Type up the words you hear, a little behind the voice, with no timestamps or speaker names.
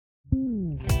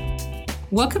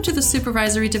Welcome to the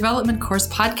Supervisory Development course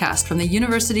podcast from the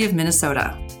University of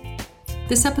Minnesota.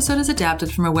 This episode is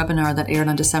adapted from a webinar that aired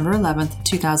on December 11th,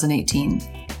 2018.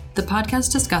 The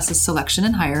podcast discusses selection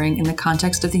and hiring in the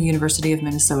context of the University of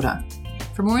Minnesota.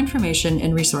 For more information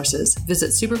and resources,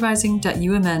 visit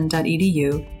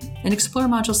supervising.umn.edu and explore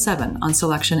Module 7 on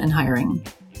selection and hiring.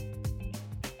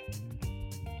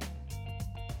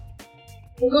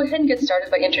 We'll go ahead and get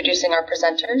started by introducing our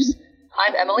presenters.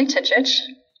 I'm Emily Tichich,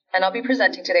 and I'll be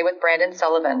presenting today with Brandon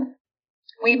Sullivan.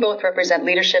 We both represent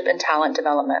leadership and talent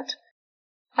development.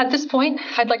 At this point,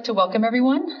 I'd like to welcome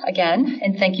everyone again,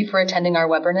 and thank you for attending our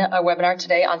webinar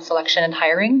today on selection and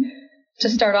hiring. To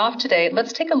start off today,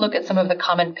 let's take a look at some of the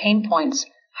common pain points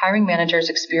hiring managers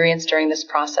experience during this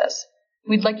process.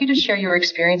 We'd like you to share your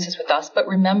experiences with us, but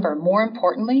remember, more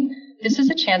importantly, this is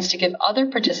a chance to give other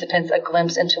participants a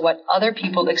glimpse into what other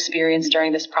people experience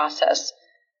during this process.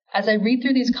 As I read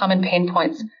through these common pain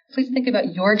points, please think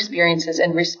about your experiences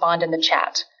and respond in the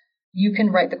chat. You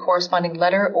can write the corresponding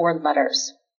letter or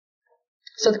letters.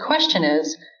 So the question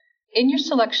is, in your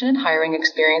selection and hiring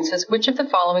experiences, which of the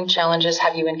following challenges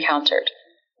have you encountered?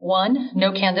 1,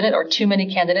 no candidate or too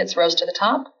many candidates rose to the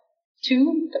top.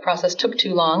 2, the process took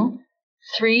too long.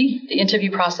 3, the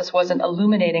interview process wasn't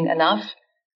illuminating enough.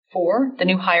 4, the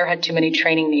new hire had too many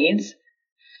training needs.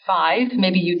 5,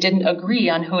 maybe you didn't agree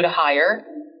on who to hire.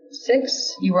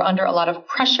 6, you were under a lot of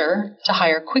pressure to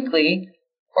hire quickly.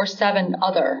 Or 7,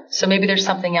 other. So maybe there's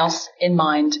something else in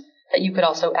mind that you could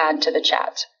also add to the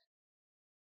chat.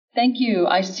 Thank you.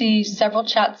 I see several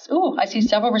chats. I see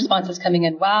several responses coming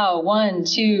in. Wow. 1,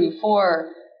 2,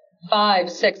 4, 5,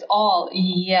 6, all.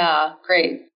 Yeah,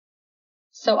 great.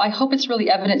 So I hope it's really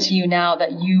evident to you now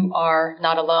that you are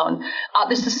not alone.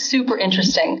 This is super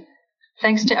interesting.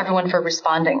 Thanks to everyone for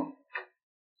responding.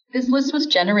 This list was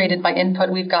generated by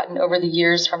input we've gotten over the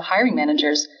years from hiring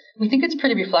managers. We think it's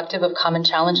pretty reflective of common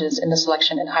challenges in the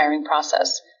selection and hiring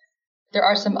process. There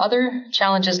are some other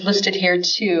challenges listed here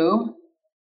too.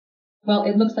 Well,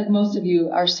 it looks like most of you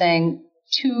are saying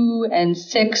 2 and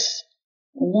 6,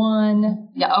 1.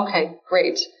 Yeah, okay,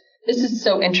 great. This is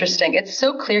so interesting. It's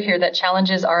so clear here that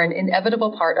challenges are an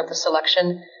inevitable part of the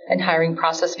selection and hiring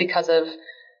process because of,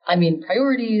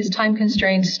 priorities, time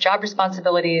constraints, job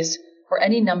responsibilities, or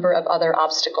any number of other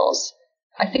obstacles.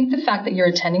 I think the fact that you're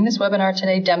attending this webinar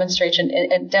today demonstrates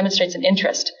an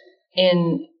interest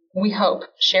in, we hope,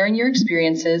 sharing your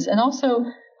experiences and also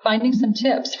finding some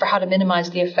tips for how to minimize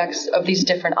the effects of these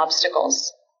different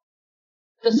obstacles.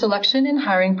 The selection and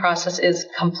hiring process is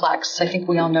complex. I think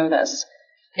we all know this.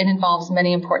 It involves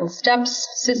many important steps,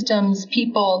 systems,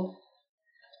 people.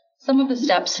 Some of the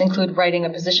steps include writing a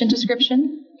position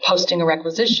description, posting a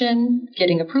requisition,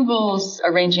 getting approvals,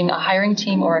 arranging a hiring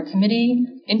team or a committee,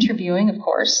 interviewing, of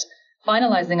course,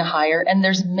 finalizing a hire, and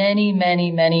there's many,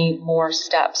 many, many more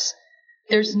steps.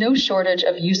 There's no shortage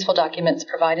of useful documents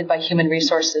provided by human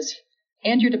resources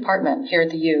and your department here at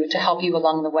the U to help you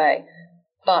along the way.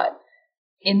 But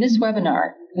in this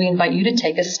webinar, we invite you to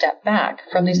take a step back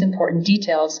from these important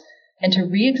details and to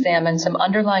re-examine some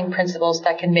underlying principles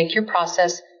that can make your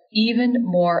process even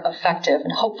more effective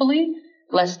and hopefully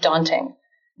less daunting.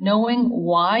 Knowing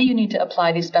why you need to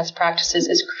apply these best practices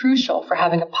is crucial for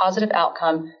having a positive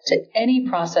outcome to any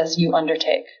process you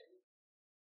undertake.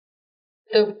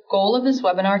 The goal of this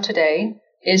webinar today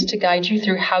is to guide you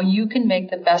through how you can make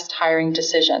the best hiring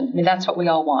decision. That's what we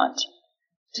all want.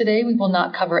 Today, we will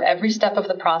not cover every step of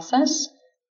the process,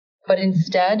 but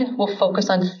instead, we'll focus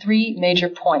on 3 major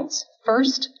points.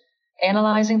 First,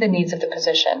 analyzing the needs of the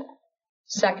position.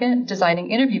 Second,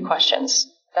 designing interview questions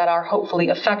that are hopefully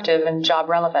effective and job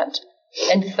relevant.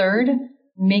 And third,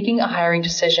 making a hiring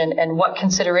decision and what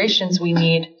considerations we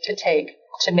need to take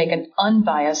to make an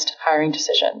unbiased hiring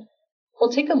decision.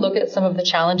 We'll take a look at some of the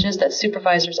challenges that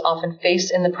supervisors often face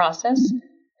in the process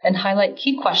and highlight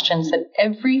key questions that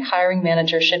every hiring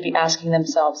manager should be asking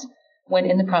themselves when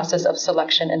in the process of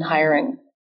selection and hiring.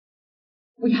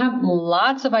 We have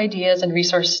lots of ideas and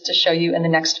resources to show you in the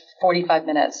next 45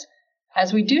 minutes.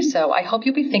 As we do so, I hope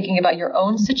you'll be thinking about your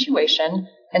own situation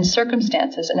and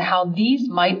circumstances and how these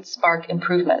might spark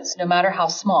improvements, no matter how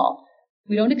small.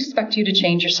 We don't expect you to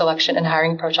change your selection and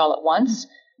hiring approach all at once.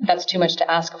 That's too much to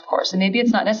ask, of course, and maybe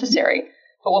it's not necessary.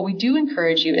 But what we do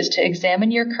encourage you is to examine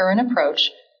your current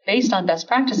approach based on best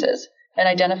practices and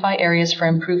identify areas for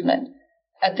improvement.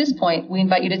 At this point, we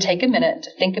invite you to take a minute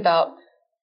to think about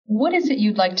what is it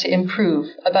you'd like to improve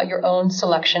about your own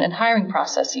selection and hiring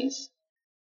processes.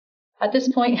 At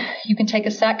this point, you can take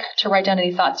a sec to write down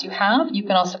any thoughts you have. You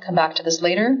can also come back to this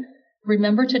later.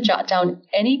 Remember to jot down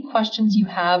any questions you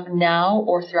have now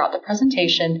or throughout the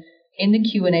presentation in the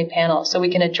Q&A panel so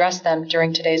we can address them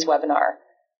during today's webinar.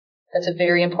 That's a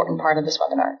very important part of this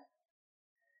webinar.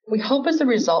 We hope as a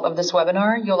result of this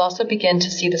webinar, you'll also begin to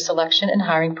see the selection and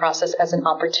hiring process as an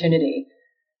opportunity.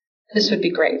 This would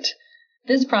be great.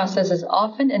 This process is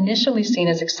often initially seen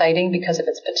as exciting because of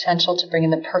its potential to bring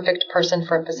in the perfect person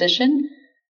for a position,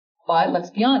 but let's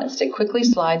be honest, it quickly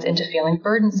slides into feeling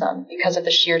burdensome because of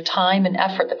the sheer time and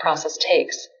effort the process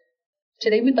takes.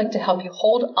 Today, we'd like to help you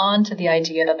hold on to the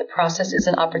idea that the process is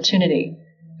an opportunity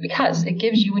because it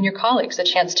gives you and your colleagues a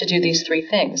chance to do these three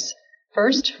things.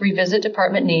 First, revisit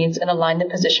department needs and align the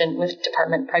position with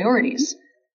department priorities.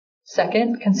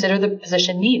 Second, consider the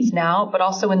position needs now, but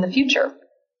also in the future.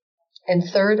 And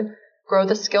third, grow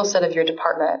the skill set of your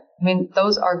department.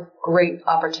 Those are great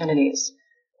opportunities.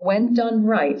 When done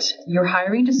right, your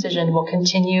hiring decision will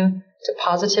continue to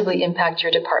positively impact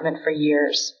your department for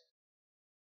years.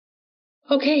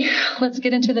 Okay, let's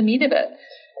get into the meat of it.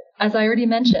 As I already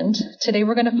mentioned, today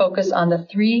we're going to focus on the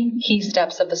three key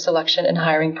steps of the selection and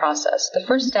hiring process. The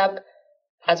first step,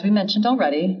 as we mentioned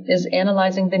already, is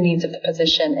analyzing the needs of the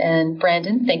position. And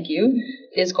Brandon, thank you,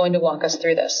 is going to walk us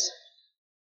through this.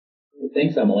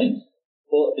 Thanks, Emily.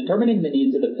 Well, determining the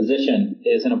needs of the position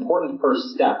is an important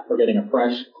first step for getting a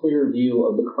fresh, clear view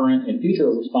of the current and future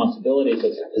responsibilities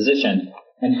of the position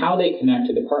and how they connect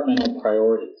to departmental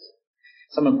priorities.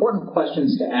 Some important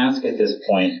questions to ask at this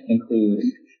point include: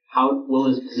 how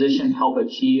will this position help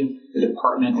achieve the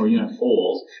department or unit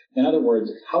goals? In other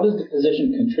words, how does the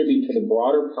position contribute to the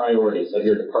broader priorities of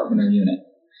your department or unit?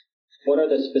 What are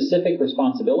the specific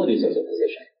responsibilities of the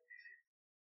position?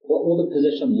 What will the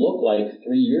position look like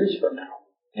 3 years from now?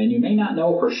 And you may not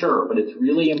know for sure, but it's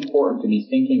really important to be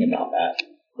thinking about that.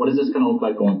 What is this going to look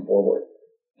like going forward?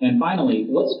 And finally,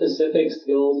 what specific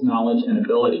skills, knowledge, and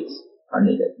abilities are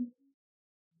needed?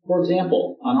 For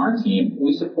example, on our team,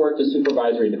 we support the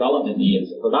supervisory development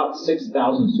needs of about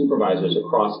 6,000 supervisors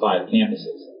across 5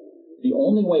 campuses. The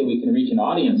only way we can reach an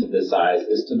audience of this size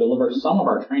is to deliver some of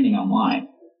our training online.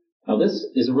 Now, this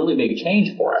is a really big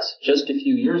change for us. Just a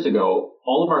few years ago,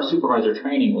 all of our supervisor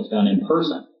training was done in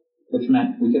person, which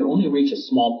meant we could only reach a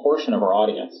small portion of our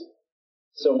audience.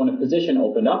 So when a position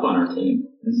opened up on our team,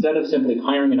 instead of simply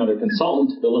hiring another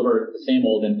consultant to deliver the same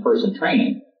old in-person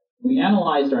training, we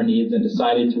analyzed our needs and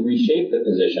decided to reshape the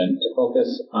position to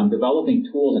focus on developing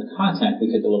tools and content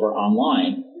we could deliver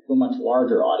online to a much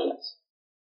larger audience.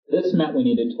 This meant we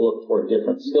needed to look for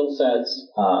different skill sets,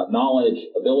 knowledge,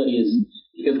 abilities,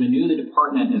 because we knew the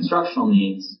department instructional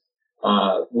needs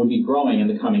would be growing in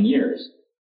the coming years.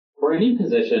 For any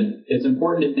position, it's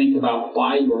important to think about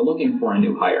why you are looking for a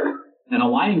new hire and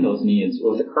aligning those needs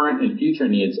with the current and future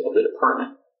needs of the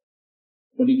department.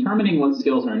 When determining what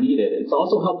skills are needed, it's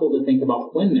also helpful to think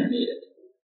about when they're needed,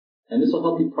 and this will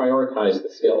help you prioritize the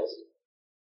skills.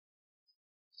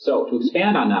 So, to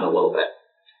expand on that a little bit,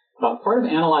 part of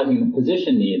analyzing the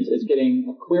position needs is getting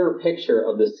a clearer picture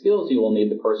of the skills you will need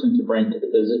the person to bring to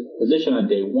the position on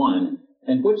day one,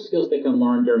 and which skills they can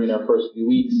learn during their first few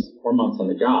weeks or months on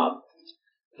the job.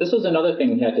 This was another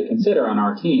thing we had to consider on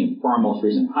our team for our most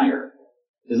recent hire.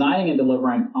 Designing and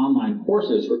delivering online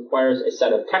courses requires a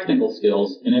set of technical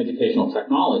skills in educational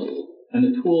technology and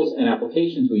the tools and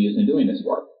applications we use in doing this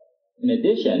work. In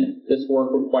addition, this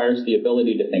work requires the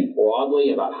ability to think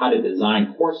broadly about how to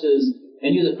design courses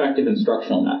and use effective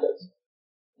instructional methods.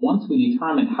 Once we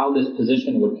determined how this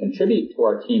position would contribute to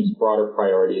our team's broader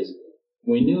priorities,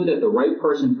 we knew that the right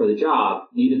person for the job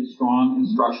needed strong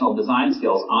instructional design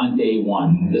skills on day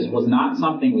one. This was not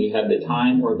something we had the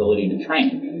time or ability to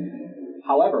train.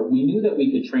 However, we knew that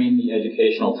we could train the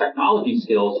educational technology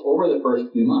skills over the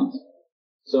first few months.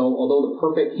 So although the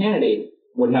perfect candidate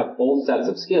would have both sets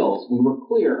of skills, we were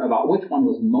clear about which one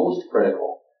was most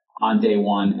critical on day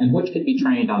one and which could be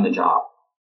trained on the job.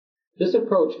 This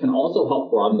approach can also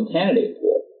help broaden the candidate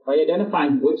pool by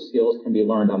identifying which skills can be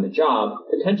learned on the job,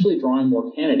 potentially drawing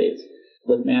more candidates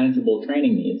with manageable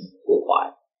training needs to apply.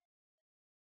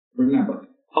 Remember,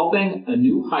 helping a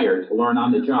new hire to learn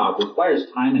on the job requires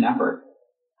time and effort.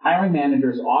 Hiring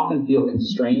managers often feel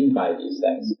constrained by these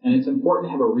things, and it's important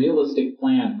to have a realistic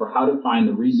plan for how to find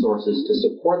the resources to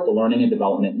support the learning and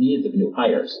development needs of new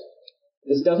hires.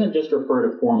 This doesn't just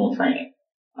refer to formal training.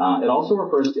 It also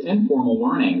refers to informal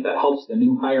learning that helps the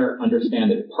new hire understand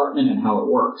the department and how it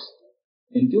works.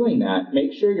 In doing that,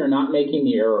 make sure you're not making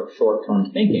the error of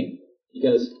short-term thinking,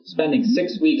 because spending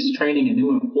 6 weeks training a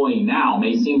new employee now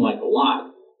may seem like a lot,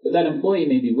 but that employee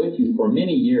may be with you for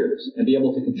many years and be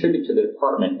able to contribute to the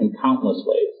department in countless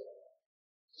ways.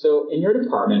 So in your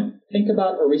department, think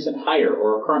about a recent hire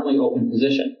or a currently open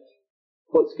position.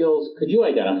 What skills could you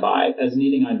identify as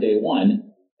needing on day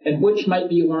one, and which might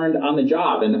be learned on the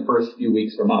job in the first few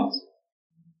weeks or months.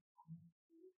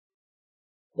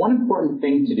 One important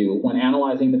thing to do when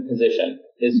analyzing the position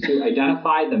is to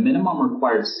identify the minimum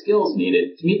required skills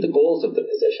needed to meet the goals of the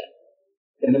position.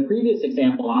 In the previous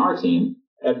example on our team,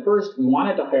 at first we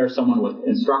wanted to hire someone with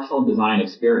instructional design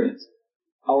experience.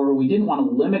 However, we didn't want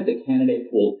to limit the candidate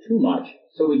pool too much,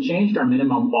 so we changed our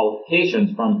minimum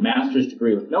qualifications from master's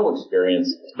degree with no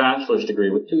experience to bachelor's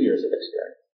degree with 2 years of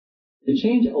experience. The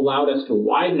change allowed us to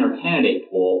widen our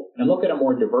candidate pool and look at a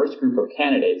more diverse group of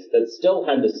candidates that still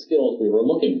had the skills we were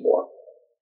looking for.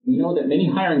 We know that many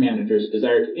hiring managers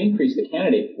desire to increase the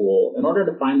candidate pool in order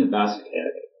to find the best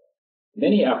candidate.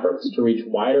 Many efforts to reach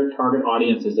wider target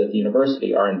audiences at the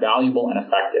university are invaluable and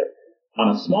effective. On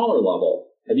a smaller level,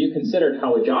 have you considered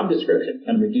how a job description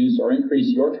can reduce or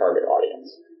increase your target audience?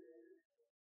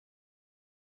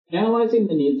 Analyzing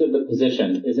the needs of the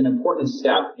position is an important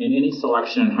step in any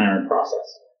selection and hiring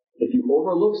process. If you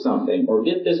overlook something or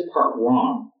get this part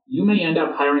wrong, you may end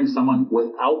up hiring someone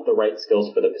without the right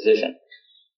skills for the position.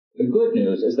 The good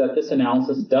news is that this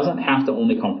analysis doesn't have to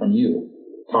only come from you.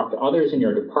 Talk to others in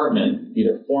your department,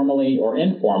 either formally or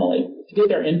informally, to get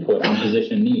their input on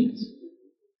position needs.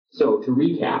 So, to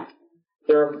recap,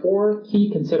 there are 4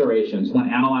 key considerations when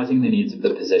analyzing the needs of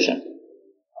the position.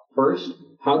 First,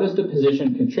 how does the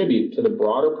position contribute to the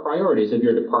broader priorities of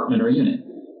your department or unit?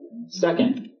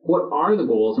 Second, what are the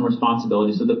goals and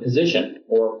responsibilities of the position,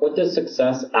 or what does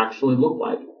success actually look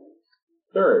like?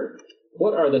 Third,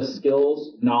 what are the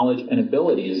skills, knowledge, and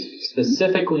abilities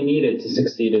specifically needed to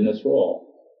succeed in this role?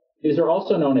 These are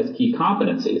also known as key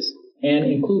competencies and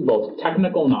include both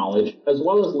technical knowledge as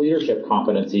well as leadership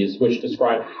competencies, which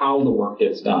describe how the work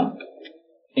gets done.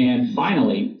 And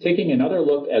finally, taking another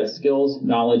look at skills,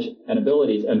 knowledge, and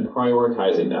abilities and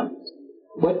prioritizing them.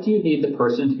 What do you need the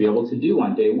person to be able to do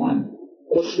on day one?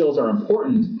 What skills are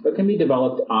important but can be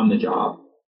developed on the job?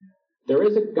 There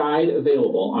is a guide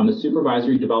available on the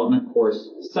Supervisory Development course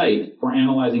site for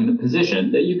analyzing the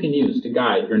position that you can use to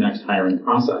guide your next hiring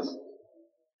process.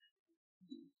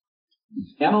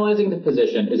 Analyzing the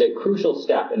position is a crucial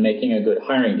step in making a good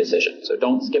hiring decision, so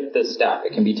don't skip this step.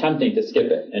 It can be tempting to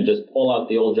skip it and just pull out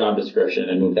the old job description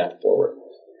and move that forward.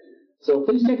 So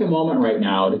please take a moment right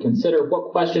now to consider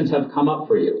what questions have come up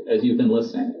for you as you've been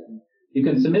listening. You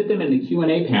can submit them in the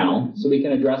Q&A panel so we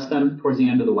can address them towards the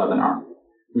end of the webinar.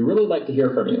 We really like to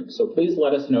hear from you, so please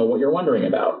let us know what you're wondering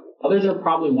about. Others are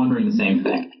probably wondering the same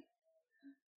thing.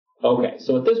 Okay,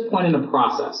 so at this point in the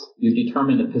process, you've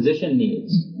determined the position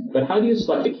needs, but how do you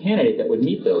select a candidate that would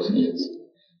meet those needs?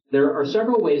 There are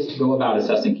several ways to go about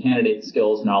assessing candidate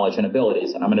skills, knowledge, and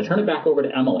abilities, and I'm going to turn it back over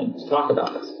to Emily to talk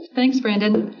about this. Thanks,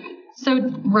 Brandon.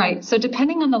 So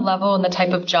depending on the level and the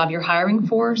type of job you're hiring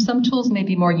for, some tools may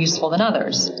be more useful than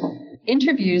others.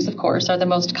 Interviews, of course, are the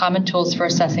most common tools for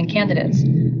assessing candidates.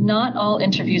 Not all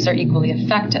interviews are equally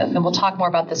effective, and we'll talk more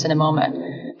about this in a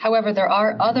moment. However, there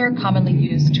are other commonly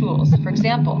used tools. For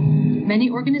example, many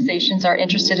organizations are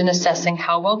interested in assessing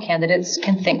how well candidates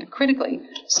can think critically,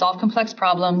 solve complex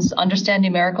problems, understand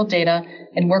numerical data,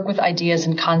 and work with ideas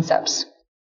and concepts.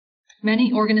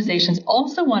 Many organizations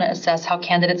also want to assess how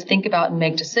candidates think about and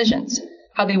make decisions,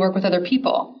 how they work with other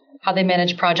people, how they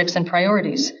manage projects and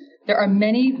priorities. There are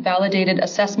many validated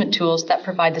assessment tools that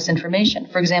provide this information.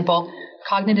 For example,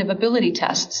 cognitive ability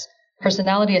tests,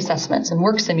 personality assessments, and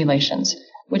work simulations,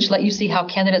 which let you see how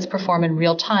candidates perform in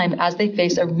real time as they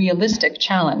face a realistic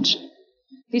challenge.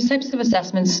 These types of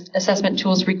assessment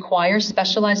tools require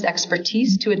specialized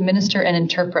expertise to administer and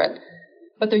interpret,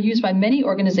 but they're used by many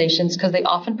organizations because they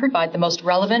often provide the most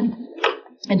relevant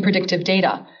and predictive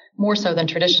data, more so than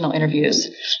traditional interviews.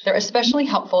 They're especially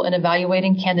helpful in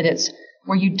evaluating candidates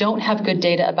where you don't have good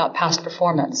data about past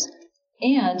performance.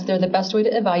 And they're the best way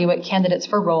to evaluate candidates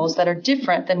for roles that are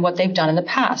different than what they've done in the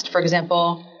past. For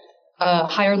example, a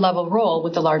higher level role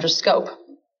with a larger scope.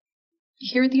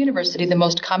 Here at the university, the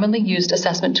most commonly used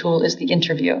assessment tool is the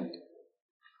interview.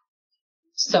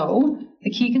 So,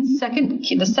 the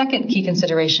second key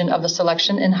consideration of the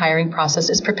selection and hiring process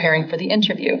is preparing for the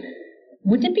interview.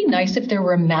 Wouldn't it be nice if there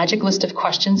were a magic list of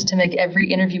questions to make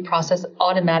every interview process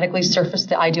automatically surface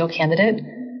the ideal candidate?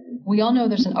 We all know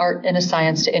there's an art and a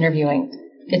science to interviewing.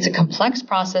 It's a complex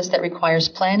process that requires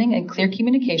planning and clear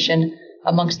communication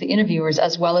amongst the interviewers,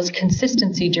 as well as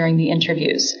consistency during the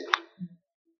interviews.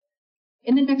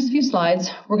 In the next few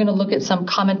slides, we're going to look at some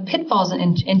common pitfalls in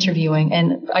interviewing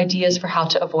and ideas for how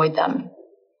to avoid them.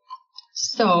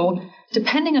 So,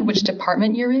 depending on which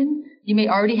department you're in, you may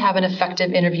already have an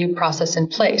effective interview process in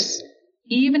place.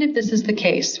 Even if this is the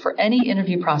case for any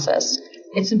interview process,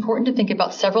 it's important to think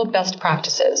about several best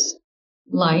practices,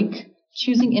 like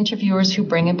choosing interviewers who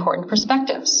bring important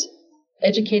perspectives,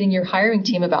 educating your hiring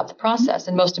team about the process,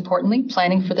 and most importantly,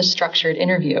 planning for the structured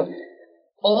interview.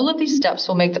 All of these steps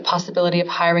will make the possibility of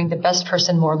hiring the best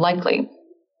person more likely.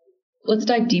 Let's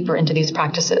dive deeper into these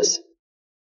practices.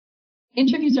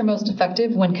 Interviews are most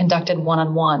effective when conducted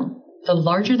one-on-one. The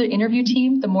larger the interview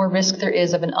team, the more risk there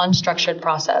is of an unstructured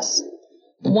process.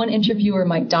 One interviewer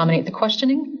might dominate the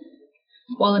questioning,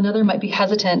 while another might be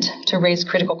hesitant to raise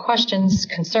critical questions,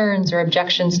 concerns, or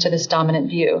objections to this dominant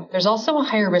view. There's also a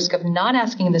higher risk of not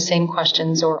asking the same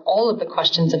questions or all of the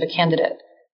questions of a candidate.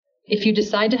 If you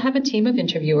decide to have a team of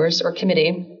interviewers or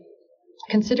committee,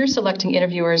 consider selecting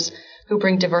interviewers who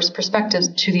bring diverse perspectives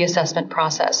to the assessment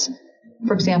process.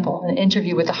 For example, an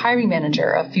interview with a hiring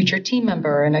manager, a future team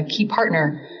member, and a key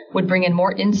partner would bring in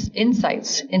more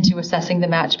insights into assessing the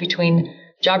match between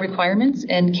job requirements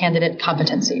and candidate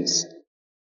competencies.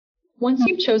 Once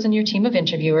you've chosen your team of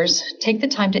interviewers, take the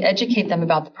time to educate them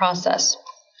about the process.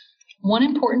 One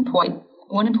important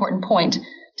point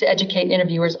to educate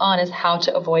interviewers on is how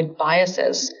to avoid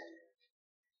biases.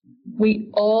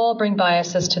 We all bring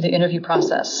biases to the interview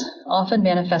process, often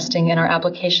manifesting in our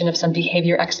application of some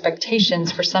behavior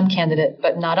expectations for some candidate,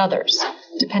 but not others,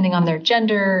 depending on their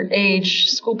gender, age,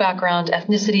 school background,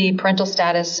 ethnicity, parental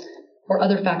status, or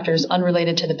other factors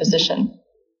unrelated to the position.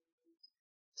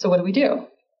 So what do?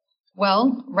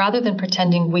 Well, rather than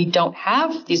pretending we don't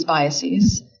have these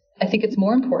biases, I think it's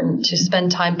more important to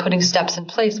spend time putting steps in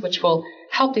place which will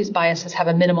help these biases have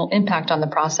a minimal impact on the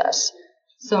process.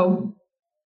 So,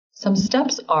 some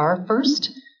steps are,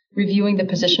 first, reviewing the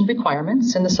position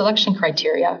requirements and the selection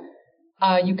criteria.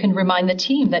 You can remind the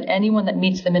team that anyone that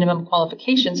meets the minimum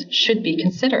qualifications should be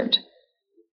considered.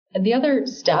 And the other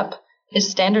step is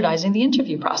standardizing the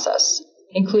interview process,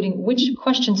 including which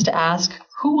questions to ask,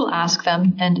 who will ask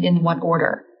them, and in what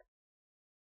order.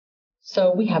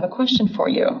 So we have a question for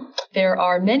you. There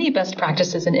are many best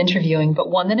practices in interviewing, but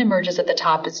one that emerges at the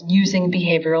top is using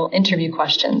behavioral interview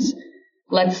questions.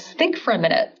 Let's think for a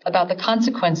minute about the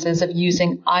consequences of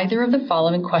using either of the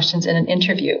following questions in an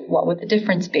interview. What would the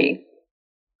difference be?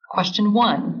 Question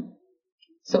 1.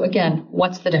 So again,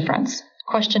 what's the difference?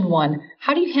 Question 1.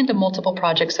 How do you handle multiple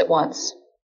projects at once?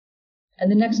 And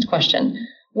the next question.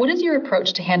 What is your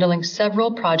approach to handling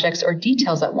several projects or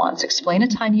details at once? Explain a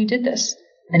time you did this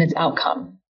and its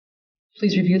outcome.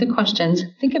 Please review the questions,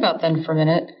 think about them for a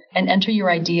minute, and enter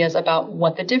your ideas about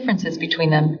what the difference is between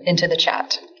them into the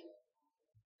chat.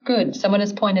 Good. Someone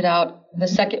has pointed out the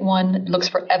second one looks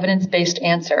for evidence-based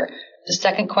answer. The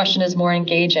second question is more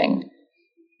engaging.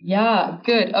 Yeah,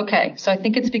 good. Okay. So I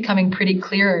think it's becoming pretty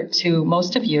clear to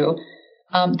most of you.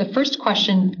 The first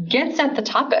question gets at the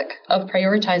topic of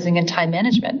prioritizing and time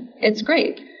management. It's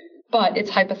great, but it's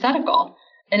hypothetical,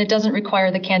 and it doesn't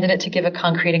require the candidate to give a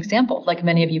concrete example, like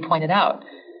many of you pointed out.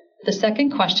 The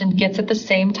second question gets at the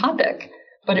same topic,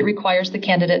 but it requires the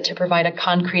candidate to provide a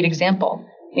concrete example,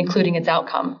 including its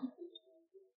outcome.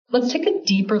 Let's take a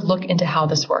deeper look into how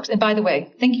this works. And by the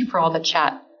way, thank you for all the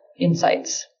chat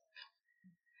insights.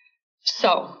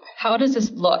 So, how does this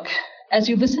look? As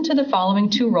you listen to the following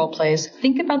 2 role plays,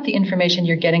 think about the information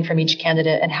you're getting from each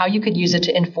candidate and how you could use it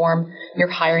to inform your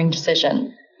hiring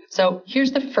decision. So,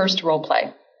 here's the first role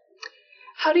play.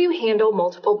 How do you handle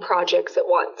multiple projects at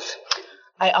once?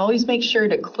 I always make sure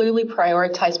to clearly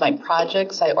prioritize my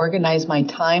projects. I organize my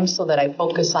time so that I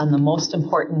focus on the most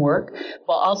important work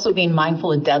while also being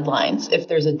mindful of deadlines. If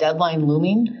there's a deadline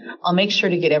looming, I'll make sure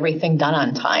to get everything done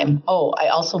on time. I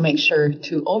also make sure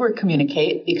to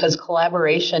over-communicate because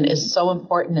collaboration is so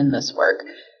important in this work.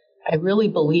 I really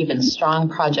believe in strong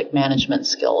project management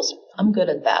skills. I'm good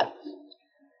at that.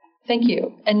 Thank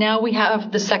you. And now we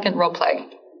have the second role play.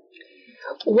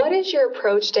 What is your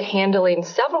approach to handling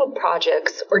several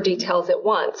projects or details at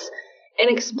once? And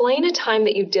explain a time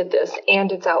that you did this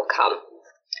and its outcome.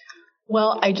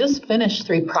 Well, I just finished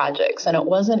 3 projects, and it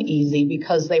wasn't easy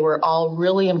because they were all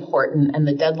really important and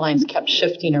the deadlines kept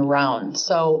shifting around.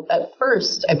 So at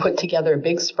first, I put together a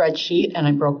big spreadsheet and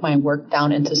I broke my work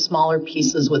down into smaller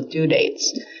pieces with due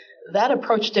dates. That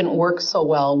approach didn't work so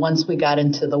well once we got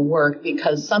into the work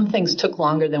because some things took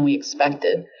longer than we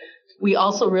expected. We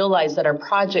also realized that our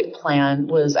project plan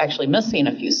was actually missing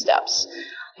a few steps.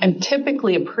 I'm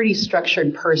typically a pretty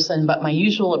structured person, but my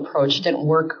usual approach didn't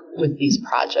work with these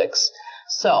projects.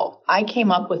 So I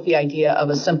came up with the idea of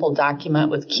a simple document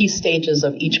with key stages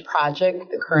of each project,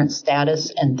 the current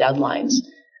status, and deadlines.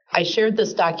 I shared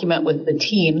this document with the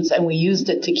teams, and we used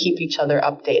it to keep each other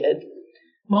updated.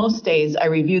 Most days, I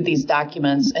reviewed these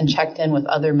documents and checked in with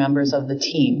other members of the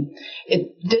team.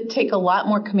 It did take a lot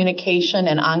more communication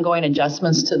and ongoing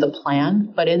adjustments to the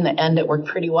plan, but in the end, it worked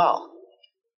pretty well.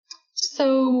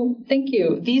 So thank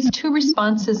you. These two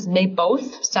responses may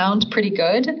both sound pretty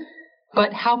good,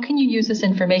 but how can you use this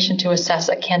information to assess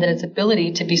a candidate's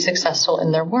ability to be successful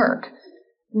in their work?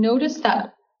 Notice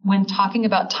that when talking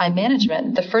about time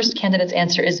management, the first candidate's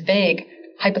answer is vague,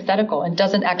 hypothetical, and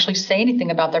doesn't actually say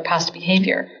anything about their past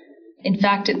behavior. In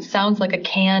fact, it sounds like a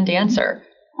canned answer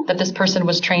that this person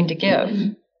was trained to give.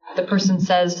 The person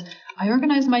says, I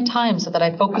organize my time so that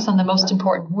I focus on the most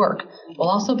important work, while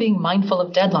also being mindful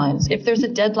of deadlines. If there's a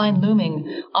deadline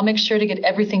looming, I'll make sure to get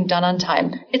everything done on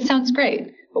time. It sounds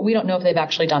great, but we don't know if they've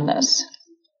actually done this.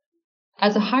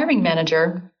 As a hiring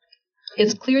manager,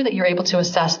 it's clear that you're able to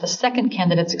assess the second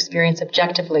candidate's experience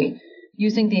objectively,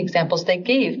 using the examples they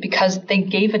gave, because they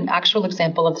gave an actual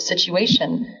example of the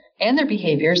situation and their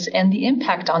behaviors and the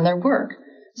impact on their work.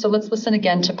 So let's listen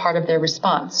again to part of their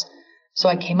response. So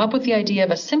I came up with the idea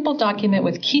of a simple document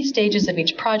with key stages of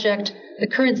each project, the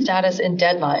current status, and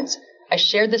deadlines. I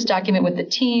shared this document with the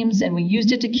teams, and we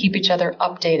used it to keep each other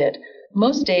updated.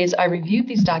 Most days, I reviewed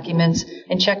these documents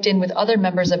and checked in with other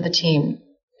members of the team.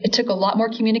 It took a lot more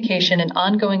communication and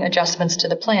ongoing adjustments to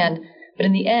the plan, but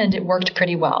in the end, it worked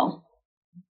pretty well.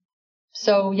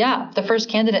 So yeah, the first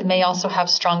candidate may also have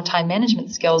strong time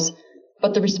management skills,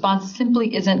 but the response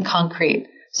simply isn't concrete.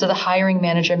 So the hiring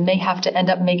manager may have to end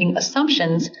up making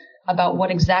assumptions about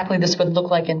what exactly this would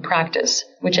look like in practice,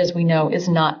 which, as we know, is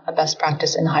not a best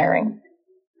practice in hiring.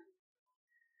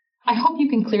 I hope you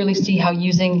can clearly see how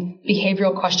using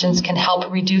behavioral questions can help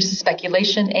reduce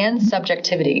speculation and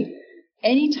subjectivity.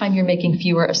 Anytime you're making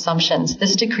fewer assumptions,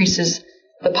 this decreases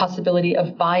the possibility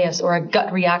of bias or a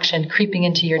gut reaction creeping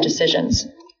into your decisions.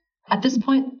 At this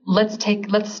point, let's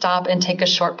stop and take a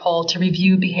short poll to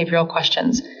review behavioral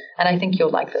questions, and I think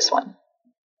you'll like this one.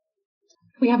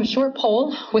 We have a short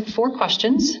poll with 4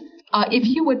 questions. If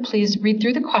you would please read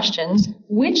through the questions.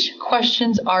 Which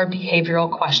questions are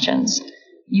behavioral questions?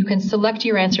 You can select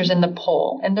your answers in the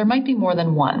poll, and there might be more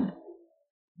than one.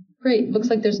 Great. Looks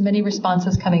like there's many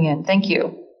responses coming in. Thank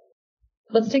you.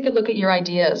 Let's take a look at your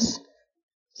ideas.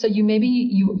 So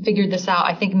you figured this out.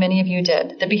 I think many of you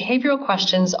did. The behavioral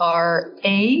questions are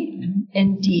A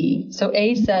and D. So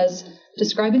A says,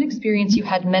 describe an experience you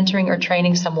had mentoring or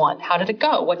training someone. How did it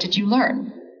go? What did you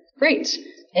learn? Great.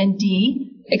 And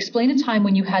D, explain a time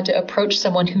when you had to approach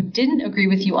someone who didn't agree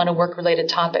with you on a work-related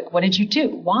topic. What did you do?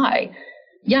 Why?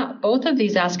 Yeah, both of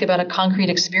these ask about a concrete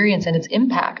experience and its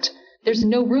impact. There's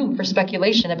no room for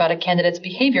speculation about a candidate's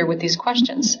behavior with these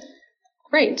questions.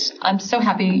 Great. I'm so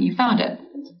happy you found it.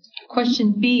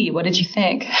 Question B, what did you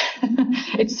think?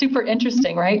 It's super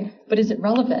interesting, right? But is it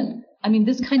relevant? I mean,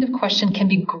 this kind of question can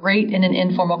be great in an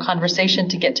informal conversation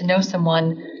to get to know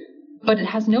someone, but it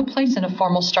has no place in a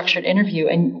formal structured interview.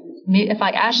 And if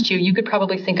I asked you, you could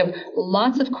probably think of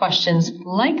lots of questions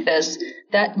like this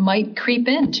that might creep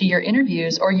into your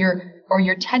interviews or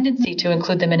your tendency to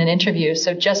include them in an interview.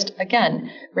 So just, again,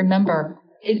 remember,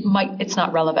 it's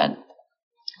not relevant.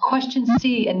 Question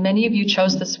C, and many of you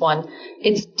chose this one.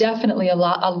 It's definitely a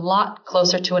lot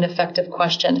closer to an effective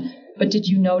question. But did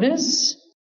you notice?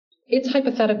 It's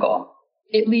hypothetical.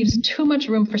 It leaves too much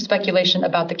room for speculation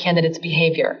about the candidate's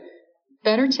behavior.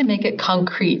 Better to make it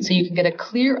concrete so you can get a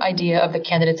clear idea of the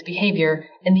candidate's behavior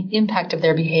and the impact of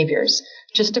their behaviors.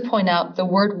 Just to point out the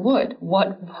word would.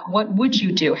 What would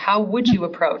you do? How would you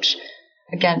approach?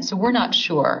 Again, so we're not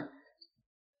sure.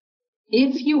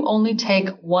 If you only take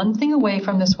one thing away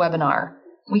from this webinar,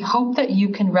 we hope that you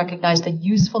can recognize the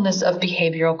usefulness of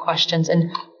behavioral questions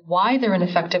and why they're an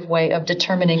effective way of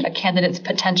determining a candidate's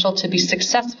potential to be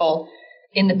successful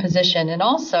in the position, and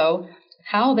also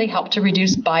how they help to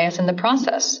reduce bias in the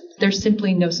process. There's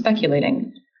simply no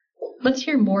speculating. Let's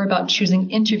hear more about choosing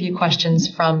interview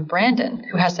questions from Brandon,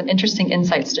 who has some interesting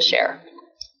insights to share.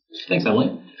 Thanks,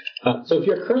 Emily. So if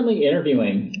you're currently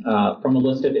interviewing from a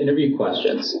list of interview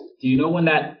questions, do you know when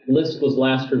that list was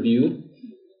last reviewed?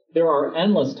 There are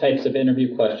endless types of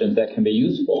interview questions that can be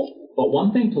useful, but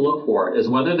one thing to look for is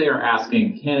whether they are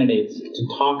asking candidates to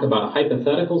talk about a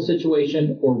hypothetical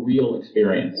situation or real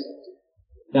experience.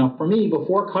 Now, for me,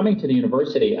 before coming to the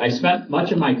university, I spent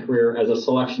much of my career as a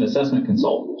selection assessment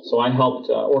consultant. So I helped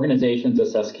organizations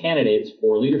assess candidates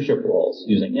for leadership roles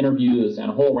using interviews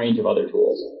and a whole range of other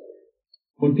tools.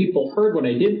 When people heard what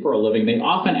I did for a living, they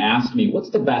often asked me, what's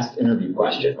the best interview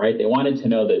question, right? They wanted to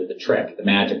know the trick, the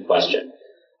magic question.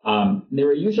 They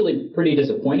were usually pretty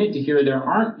disappointed to hear there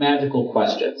aren't magical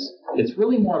questions. It's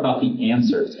really more about the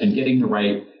answers and getting the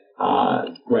right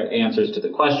answers to the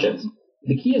questions.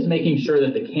 The key is making sure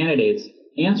that the candidates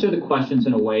answer the questions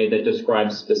in a way that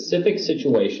describes specific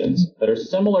situations that are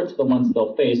similar to the ones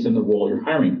they'll face in the role you're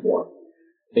hiring for.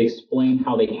 They explain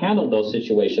how they handled those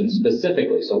situations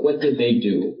specifically. So what did they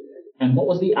do? And what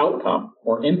was the outcome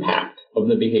or impact of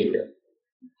the behavior?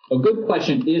 A good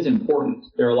question is important.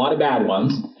 There are a lot of bad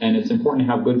ones, and it's important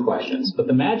to have good questions. But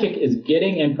the magic is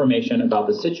getting information about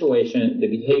the situation, the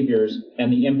behaviors,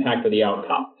 and the impact of the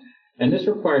outcome. And this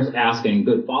requires asking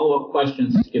good follow-up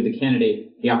questions to give the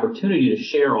candidate the opportunity to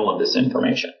share all of this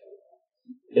information.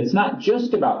 It's not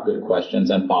just about good questions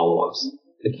and follow-ups.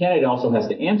 The candidate also has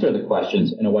to answer the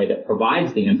questions in a way that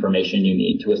provides the information you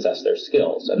need to assess their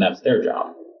skills, and that's their job.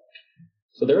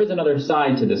 So there is another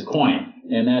side to this coin,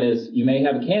 and that is you may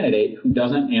have a candidate who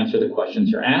doesn't answer the questions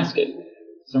you're asking.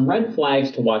 Some red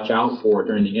flags to watch out for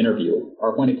during the interview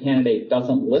are when a candidate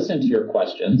doesn't listen to your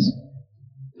questions,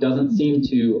 doesn't seem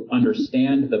to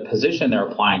understand the position they're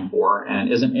applying for,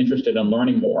 and isn't interested in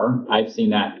learning more. I've seen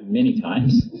that many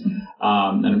times,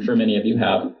 and I'm sure many of you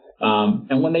have.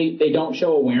 And when they don't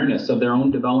show awareness of their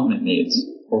own development needs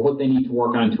or what they need to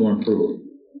work on to improve.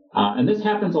 And this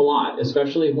happens a lot,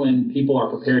 especially when people are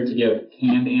prepared to give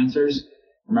canned answers.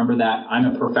 Remember that I'm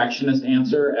a perfectionist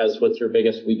answer as what's your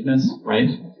biggest weakness, right?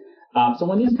 So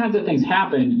when these kinds of things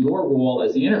happen, your role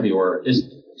as the interviewer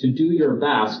is to do your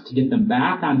best to get them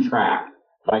back on track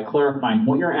by clarifying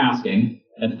what you're asking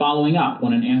and following up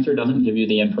when an answer doesn't give you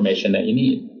the information that you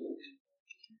need.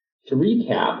 To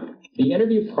recap, the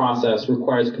interview process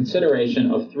requires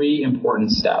consideration of 3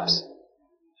 important steps.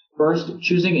 First,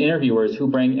 choosing interviewers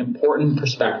who bring important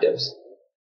perspectives.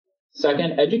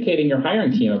 Second, educating your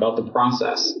hiring team about the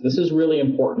process. This is really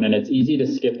important, and it's easy to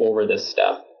skip over this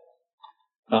step.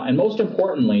 And most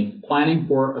importantly, planning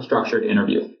for a structured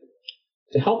interview.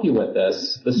 To help you with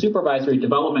this, the Supervisory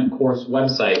Development course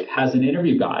website has an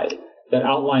interview guide that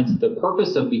outlines the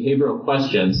purpose of behavioral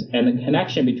questions and the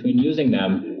connection between using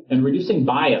them and reducing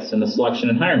bias in the selection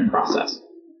and hiring process.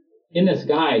 In this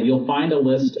guide, you'll find a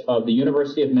list of the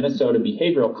University of Minnesota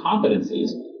behavioral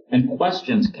competencies and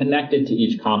questions connected to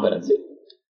each competency.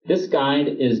 This guide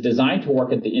is designed to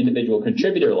work at the individual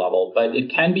contributor level, but it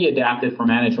can be adapted for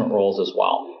management roles as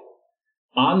well.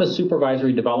 On the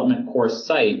Supervisory Development course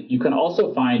site, you can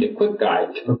also find a quick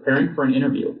guide to preparing for an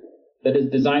interview that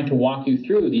is designed to walk you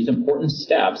through these important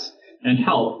steps and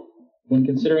help when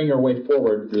considering your way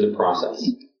forward through the process.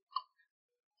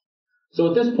 So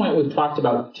at this point, we've talked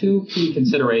about 2 key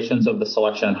considerations of the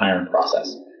selection and hiring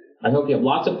process. I hope you have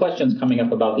lots of questions coming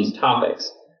up about these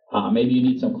topics. Maybe you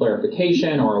need some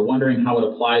clarification or are wondering how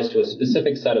it applies to a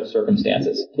specific set of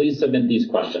circumstances. Please submit these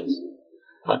questions.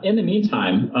 In the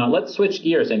meantime, let's switch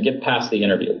gears and get past the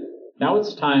interview. Now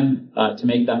it's time to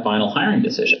make that final hiring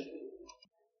decision.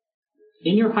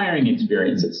 In your hiring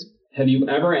experiences, have you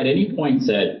ever at any point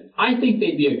said, I think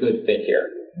they'd be a good fit here?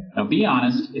 Now be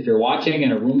honest, if you're watching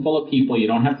in a room full of people, you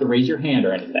don't have to raise your hand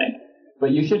or anything.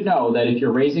 But you should know that if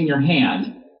you're raising your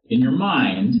hand, in your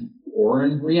mind, or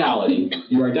in reality,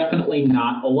 you are definitely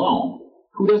not alone.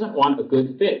 Who doesn't want a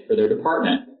good fit for their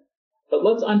department? But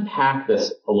let's unpack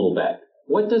this a little bit.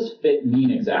 What does fit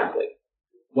mean exactly?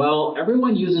 Well,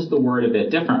 everyone uses the word a bit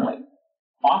differently.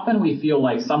 Often we feel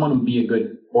like someone would be a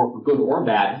good or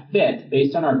bad fit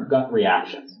based on our gut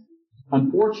reactions.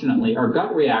 Unfortunately, our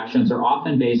gut reactions are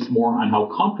often based more on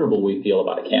how comfortable we feel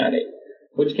about a candidate,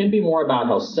 which can be more about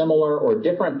how similar or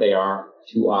different they are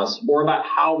to us, or about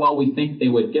how well we think they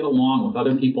would get along with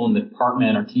other people in the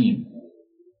department or team.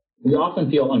 We often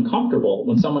feel uncomfortable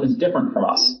when someone is different from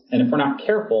us, and if we're not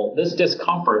careful, this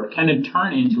discomfort can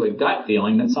turn into a gut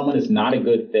feeling that someone is not a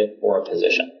good fit for a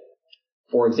position.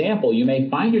 For example, you may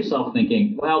find yourself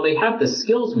thinking, well, they have the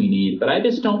skills we need, but I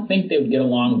just don't think they would get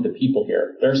along with the people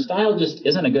here. Their style just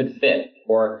isn't a good fit,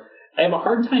 or I have a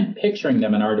hard time picturing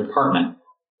them in our department,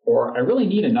 or I really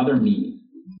need another me.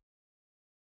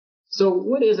 So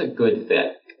what is a good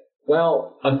fit?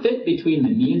 Well, a fit between the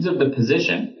needs of the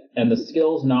position and the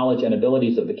skills, knowledge, and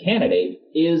abilities of the candidate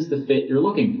is the fit you're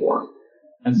looking for.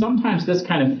 And sometimes this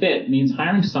kind of fit means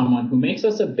hiring someone who makes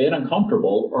us a bit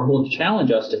uncomfortable or who will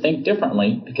challenge us to think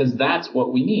differently because that's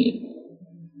what we need.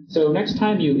 So next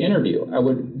time you interview, I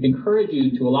would encourage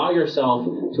you to allow yourself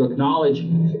to acknowledge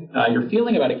your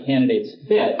feeling about a candidate's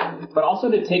fit, but also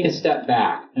to take a step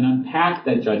back and unpack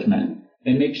that judgment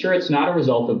and make sure it's not a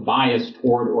result of bias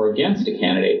toward or against a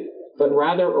candidate, but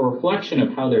rather a reflection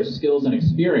of how their skills and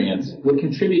experience would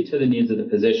contribute to the needs of the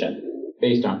position,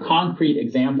 based on concrete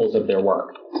examples of their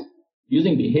work.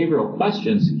 Using behavioral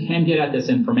questions can get at this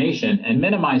information and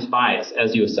minimize bias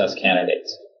as you assess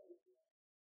candidates.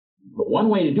 But one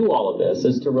way to do all of this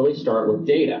is to really start with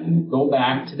data. Go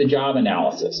back to the job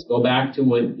analysis. Go back to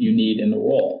what you need in the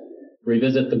role.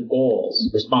 Revisit the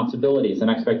goals, responsibilities, and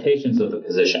expectations of the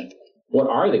position. What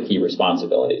are the key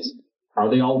responsibilities? Are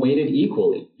they all weighted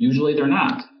equally? Usually they're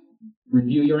not.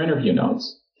 Review your interview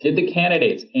notes. Did the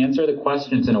candidates answer the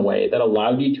questions in a way that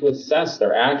allowed you to assess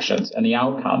their actions and the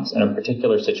outcomes in a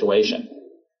particular situation?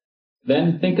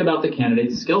 Then think about the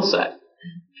candidate's skill set.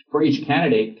 For each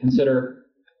candidate, consider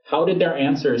how did their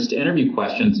answers to interview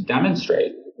questions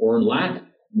demonstrate or not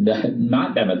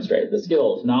demonstrate the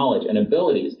skills, knowledge, and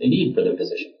abilities they need for the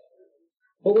position?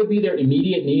 What would be their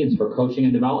immediate needs for coaching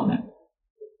and development?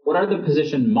 What are the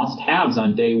position must-haves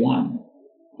on day one?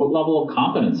 What level of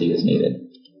competency is needed?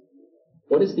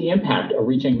 What is the impact of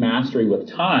reaching mastery with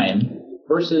time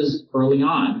versus early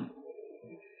on?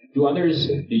 Do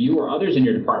you or others in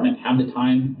your department have the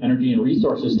time, energy, and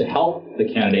resources to help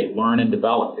the candidate learn and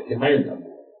develop if you hired them?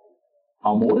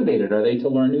 How motivated are they to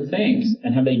learn new things?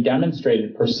 And have they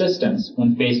demonstrated persistence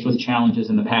when faced with challenges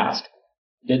in the past?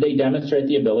 Did they demonstrate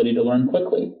the ability to learn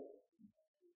quickly?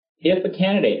 If a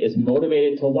candidate is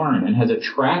motivated to learn and has a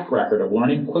track record of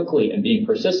learning quickly and being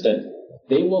persistent,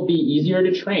 they will be easier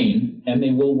to train and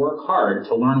they will work hard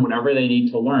to learn whatever they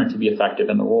need to learn to be effective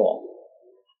in the role.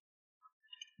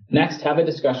 Next, have a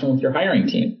discussion with your hiring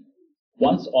team.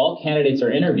 Once all candidates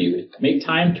are interviewed, make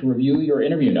time to review your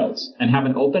interview notes and have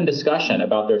an open discussion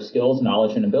about their skills,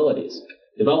 knowledge, and abilities,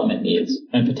 development needs,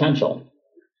 and potential.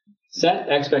 Set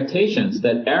expectations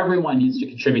that everyone needs to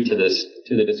contribute to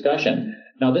the discussion.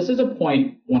 Now, this is a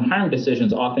point when hiring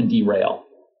decisions often derail.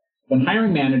 When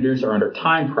hiring managers are under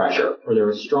time pressure or there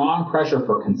is strong pressure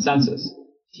for consensus,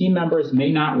 team members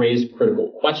may not raise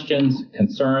critical questions,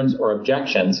 concerns, or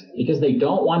objections because they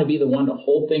don't want to be the one to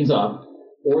hold things up,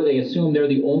 or they assume they're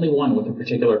the only one with a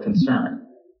particular concern.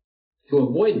 To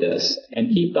avoid this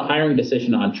and keep the hiring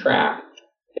decision on track,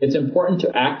 it's important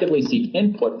to actively seek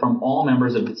input from all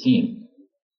members of the team.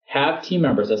 Have team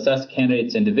members assess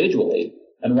candidates individually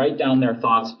and write down their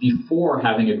thoughts before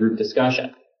having a group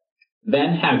discussion.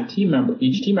 Then have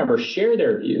each team member share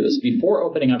their views before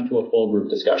opening up to a full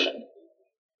group discussion.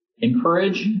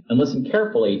 Encourage and listen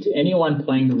carefully to anyone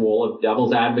playing the role of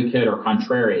devil's advocate or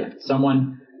contrarian,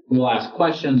 someone who will ask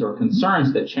questions or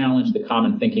concerns that challenge the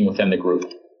common thinking within the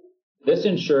group. This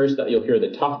ensures that you'll hear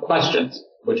the tough questions,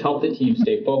 which help the team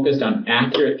stay focused on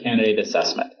accurate candidate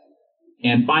assessment.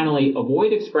 And finally,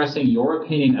 avoid expressing your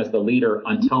opinion as the leader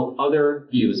until other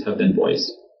views have been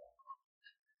voiced.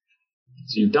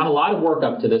 So you've done a lot of work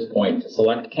up to this point to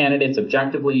select candidates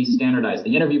objectively, standardize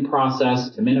the interview process,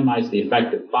 to minimize the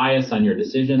effect of bias on your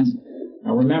decisions.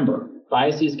 Now remember,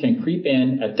 biases can creep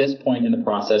in at this point in the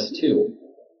process too.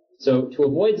 So to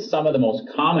avoid some of the most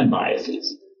common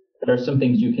biases, there are some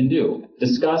things you can do.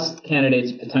 Discuss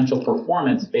candidates' potential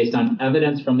performance based on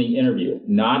evidence from the interview,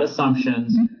 not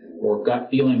assumptions or gut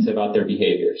feelings about their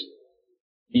behaviors.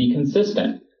 Be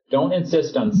consistent. Don't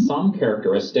insist on some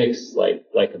characteristics like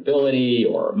likability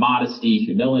or modesty,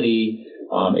 humility,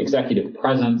 executive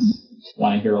presence,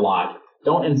 one I hear a lot.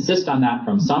 Don't insist on that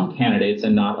from some candidates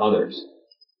and not others.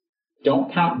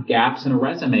 Don't count gaps in a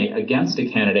resume against a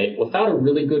candidate without a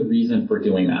really good reason for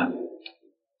doing that.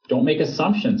 Don't make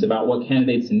assumptions about what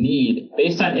candidates need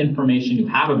based on information you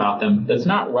have about them that's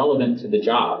not relevant to the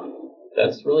job.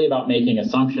 That's really about making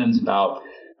assumptions about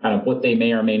kind of what they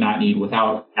may or may not need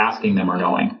without asking them or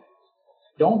knowing.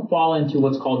 Don't fall into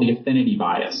what's called the affinity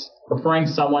bias, preferring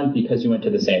someone because you went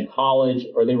to the same college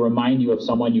or they remind you of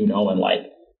someone you know and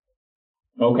like.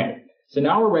 Okay, so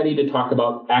now we're ready to talk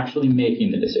about actually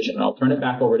making the decision. I'll turn it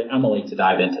back over to Emily to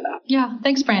dive into that. Yeah,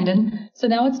 thanks, Brandon. So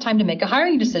now it's time to make a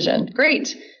hiring decision.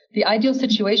 Great. The ideal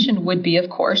situation would be, of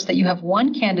course, that you have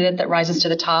one candidate that rises to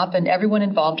the top and everyone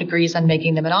involved agrees on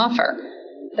making them an offer.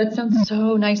 That sounds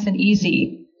so nice and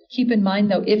easy. Keep in mind,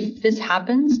 though, if this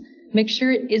happens, make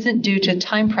sure it isn't due to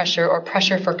time pressure or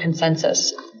pressure for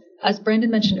consensus. As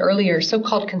Brandon mentioned earlier,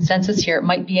 so-called consensus here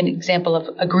might be an example of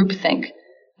a groupthink.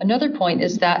 Another point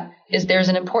is there's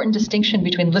an important distinction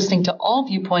between listening to all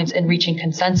viewpoints and reaching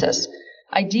consensus.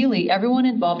 Ideally, everyone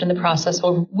involved in the process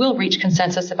will reach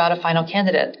consensus about a final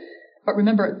candidate. But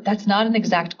remember, that's not an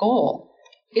exact goal.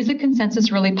 Is a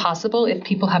consensus really possible if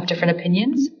people have different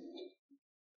opinions?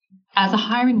 As a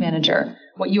hiring manager,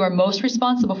 what you are most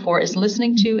responsible for is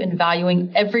listening to and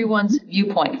valuing everyone's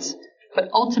viewpoints. But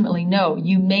ultimately, no,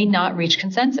 you may not reach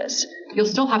consensus. You'll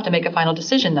still have to make a final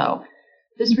decision, though.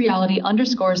 This reality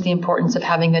underscores the importance of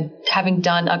having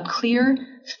done a clear,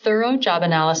 thorough job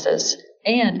analysis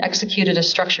and executed a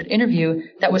structured interview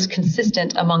that was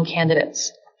consistent among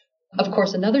candidates. Of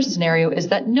course, another scenario is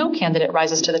that no candidate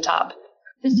rises to the top.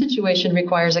 This situation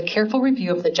requires a careful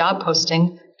review of the job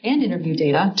posting and interview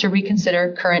data to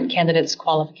reconsider current candidates'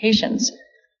 qualifications.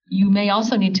 You may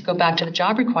also need to go back to the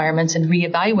job requirements and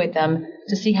reevaluate them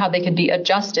to see how they can be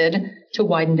adjusted to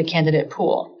widen the candidate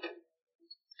pool.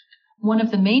 One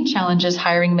of the main challenges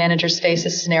hiring managers face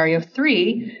is scenario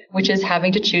 3, which is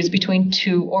having to choose between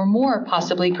 2 or more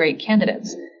possibly great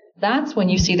candidates. That's when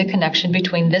you see the connection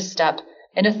between this step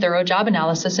and a thorough job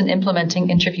analysis and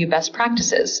implementing interview best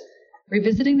practices.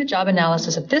 Revisiting the job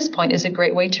analysis at this point is a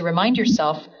great way to remind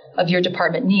yourself of your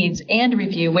department needs and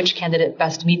review which candidate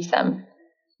best meets them.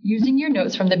 Using your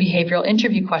notes from the behavioral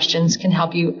interview questions can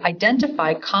help you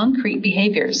identify concrete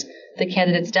behaviors the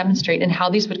candidates demonstrate and how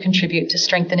these would contribute to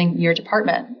strengthening your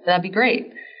department. That'd be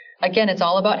great. Again, it's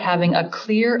all about having a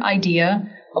clear idea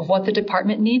of what the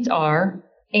department needs are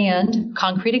and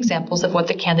concrete examples of what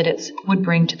the candidates would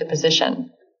bring to the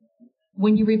position.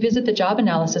 When you revisit the job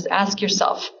analysis, ask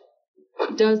yourself,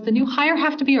 does the new hire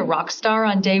have to be a rock star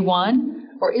on day one,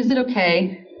 or is it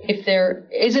okay if they're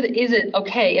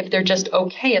just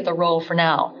okay at the role for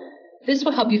now? This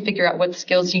will help you figure out what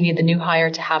skills you need the new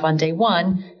hire to have on day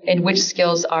one and which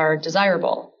skills are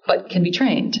desirable but can be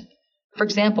trained. For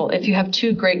example, if you have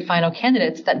 2 great final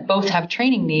candidates that both have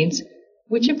training needs,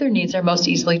 which of their needs are most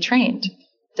easily trained?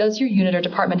 Does your unit or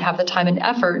department have the time and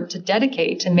effort to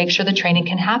dedicate to make sure the training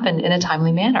can happen in a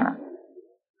timely manner?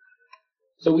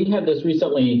 So we had this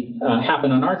recently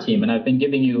happen on our team, and I've been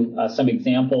giving you an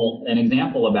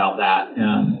example about that,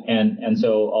 and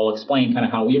so I'll explain kind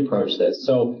of how we approach this.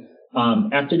 So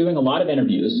after doing a lot of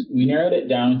interviews, we narrowed it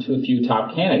down to a few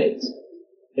top candidates.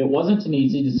 It wasn't an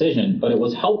easy decision, but it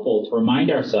was helpful to remind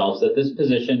ourselves that this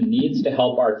position needs to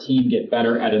help our team get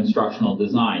better at instructional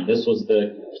design. This was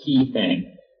the key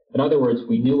thing. In other words,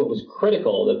 we knew it was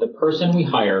critical that the person we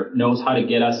hire knows how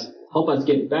to help us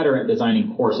get better at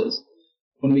designing courses.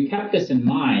 When we kept this in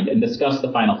mind and discussed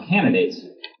the final candidates,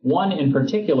 one in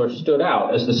particular stood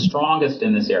out as the strongest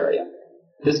in this area.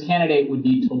 This candidate would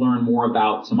need to learn more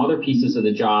about some other pieces of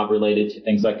the job related to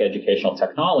things like educational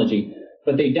technology,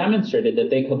 but they demonstrated that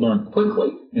they could learn quickly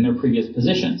in their previous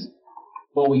positions.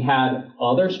 While we had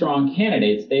other strong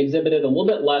candidates, they exhibited a little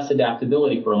bit less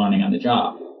adaptability for learning on the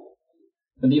job.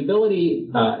 And the ability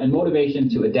and motivation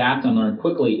to adapt and learn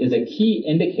quickly is a key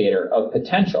indicator of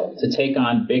potential to take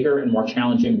on bigger and more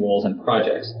challenging roles and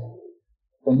projects.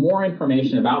 For more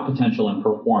information about potential and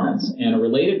performance and a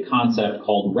related concept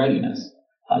called readiness,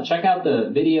 check out the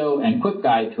video and quick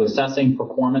guide to assessing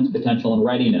performance, potential, and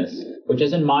readiness, which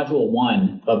is in Module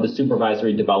 1 of the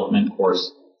Supervisory Development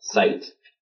course site.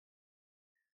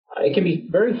 It can be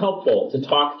very helpful to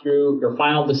talk through your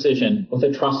final decision with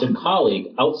a trusted colleague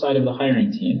outside of the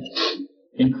hiring team.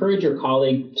 Encourage your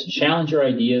colleague to challenge your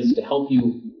ideas to help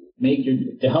you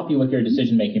with your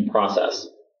decision-making process.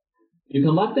 You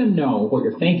can let them know what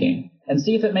you're thinking and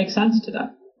see if it makes sense to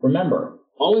them. Remember,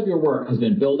 all of your work has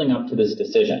been building up to this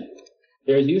decision.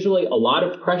 There is usually a lot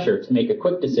of pressure to make a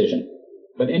quick decision,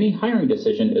 but any hiring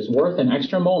decision is worth an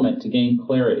extra moment to gain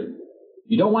clarity.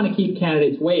 You don't want to keep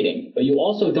candidates waiting, but you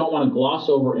also don't want to gloss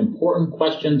over important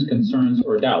questions, concerns,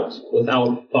 or doubts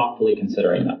without thoughtfully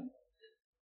considering them.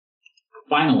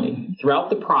 Finally, throughout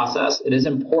the process, it is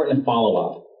important to follow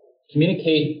up.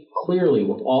 Communicate clearly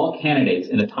with all candidates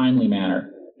in a timely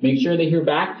manner. Make sure they hear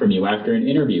back from you after an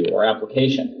interview or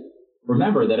application.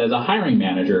 Remember that as a hiring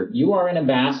manager, you are an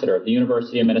ambassador of the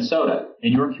University of Minnesota,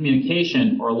 and your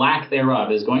communication or lack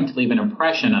thereof is going to leave an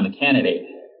impression on the candidate,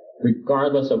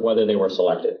 regardless of whether they were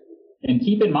selected. And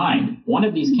keep in mind, one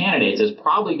of these candidates is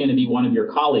probably going to be one of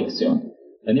your colleagues soon,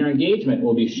 and their engagement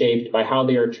will be shaped by how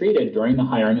they are treated during the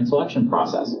hiring and selection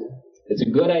process. It's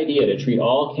a good idea to treat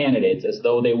all candidates as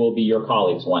though they will be your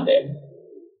colleagues one day.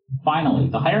 Finally,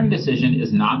 the hiring decision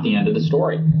is not the end of the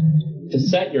story. To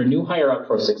set your new hire up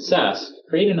for success,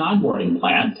 create an onboarding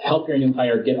plan to help your new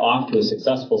hire get off to a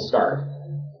successful start.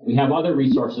 We have other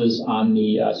resources on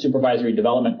the Supervisory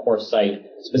Development course site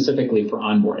specifically for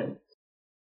onboarding.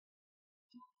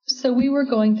 So we were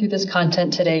going through this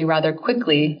content today rather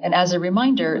quickly, and as a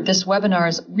reminder, this webinar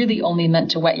is really only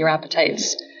meant to whet your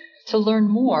appetites. To learn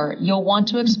more, you'll want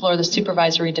to explore the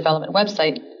Supervisory Development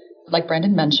website, like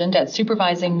Brandon mentioned, at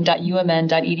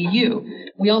supervising.umn.edu.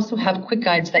 We also have quick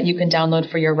guides that you can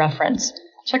download for your reference.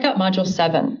 Check out Module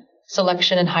 7.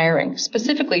 Selection and hiring.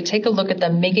 Specifically, take a look at the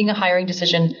Making a Hiring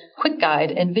Decision quick guide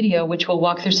and video, which will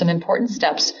walk through some important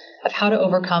steps of how to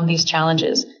overcome these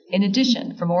challenges. In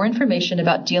addition, for more information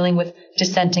about dealing with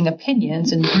dissenting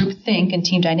opinions and groupthink and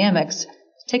team dynamics,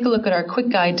 take a look at our quick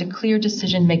guide to clear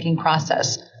decision-making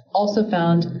process, also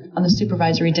found on the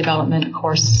Supervisory Development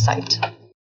course site.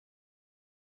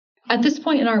 At this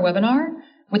point in our webinar,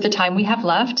 with the time we have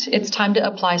left, it's time to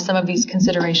apply some of these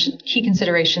key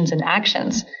considerations and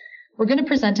actions. We're going to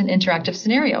present an interactive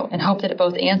scenario and hope that it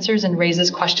both answers and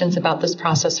raises questions about this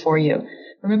process for you.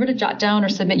 Remember to jot down or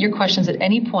submit your questions at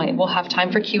any point. We'll have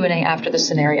time for Q&A after the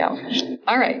scenario.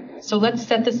 All right, so let's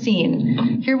set the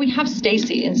scene. Here we have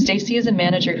Stacy, and Stacy is a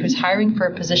manager who's hiring for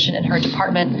a position in her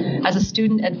department as a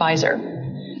student advisor.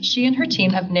 She and her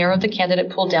team have narrowed the candidate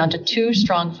pool down to 2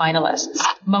 strong finalists,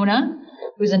 Mona,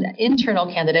 who's an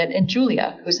internal candidate, and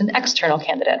Julia, who's an external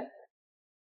candidate.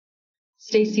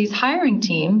 Stacy's hiring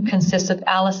team consists of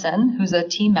Allison, who's a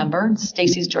team member,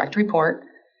 Stacy's direct report.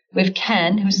 We have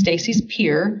Ken, who's Stacy's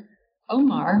peer,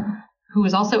 Omar, who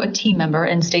is also a team member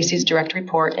and Stacy's direct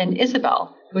report, and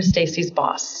Isabel, who is Stacy's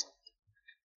boss.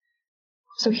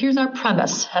 So here's our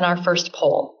premise and our first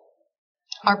poll.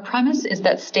 Our premise is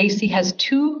that Stacy has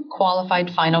 2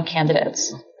 qualified final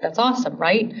candidates. That's awesome,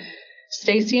 right?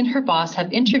 Stacy and her boss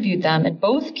have interviewed them, and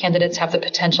both candidates have the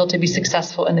potential to be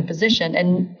successful in the position,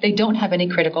 and they don't have any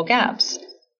critical gaps.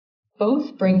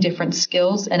 Both bring different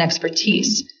skills and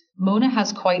expertise. Mona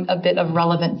has quite a bit of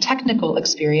relevant technical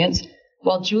experience,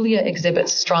 while Julia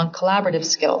exhibits strong collaborative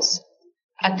skills.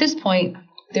 At this point,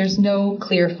 there's no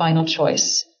clear final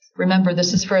choice. Remember,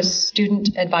 this is for a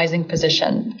student advising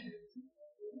position.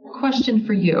 Question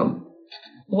for you.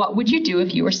 What would you do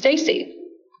if you were Stacy?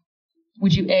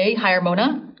 Would you A, hire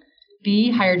Mona, B,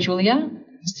 hire Julia,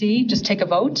 C, just take a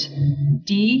vote,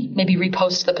 D, maybe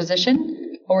repost the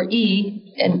position, or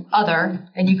E, an other,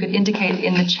 and you could indicate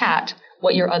in the chat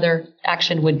what your other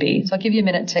action would be. So I'll give you a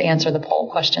minute to answer the poll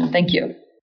question. Thank you.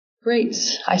 Great.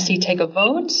 I see take a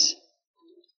vote.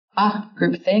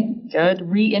 Groupthink. Good.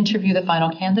 Re-interview the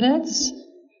final candidates.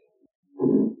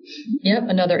 Yep,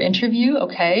 another interview.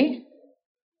 Okay.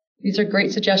 These are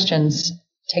great suggestions.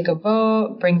 Take a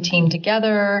vote, bring team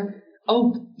together.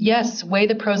 Oh, yes, weigh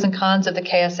the pros and cons of the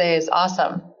KSAs.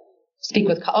 Awesome. Speak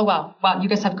with, wow, you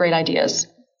guys have great ideas.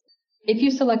 If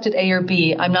you selected A or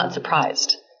B, I'm not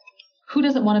surprised. Who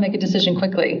doesn't want to make a decision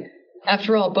quickly?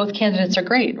 After all, both candidates are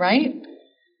great, right?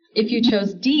 If you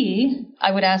chose D,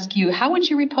 I would ask you, how would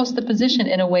you repost the position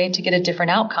in a way to get a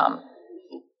different outcome?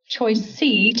 Choice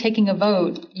C, taking a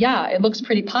vote, yeah, it looks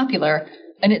pretty popular,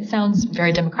 and it sounds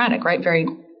very democratic, right? Very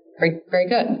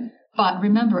good. But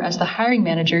remember, as the hiring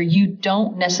manager, you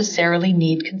don't necessarily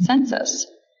need consensus.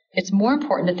 It's more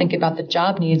important to think about the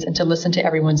job needs and to listen to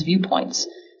everyone's viewpoints.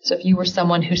 So if you were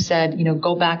someone who said,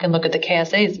 go back and look at the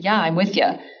KSAs, yeah, I'm with you.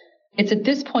 It's at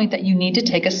this point that you need to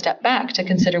take a step back to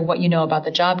consider what you know about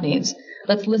the job needs.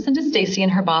 Let's listen to Stacy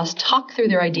and her boss talk through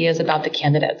their ideas about the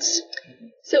candidates.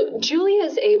 So Julia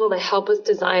is able to help us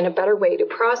design a better way to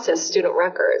process student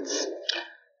records.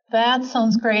 That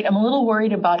sounds great. I'm a little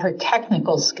worried about her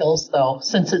technical skills, though,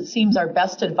 since it seems our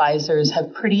best advisors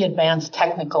have pretty advanced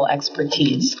technical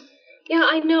expertise. Yeah,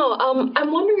 I know.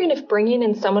 I'm wondering if bringing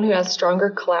in someone who has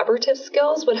stronger collaborative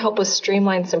skills would help us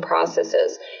streamline some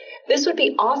processes. This would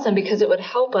be awesome because it would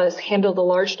help us handle the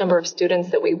large number of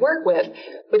students that we work with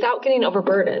without getting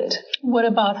overburdened. What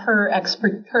about her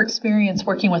experience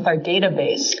working with our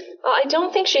database? I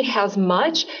don't think she has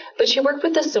much, but she worked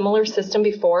with a similar system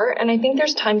before, and I think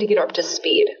there's time to get her up to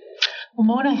speed. Well,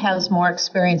 Mona has more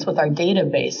experience with our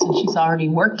database, and she's already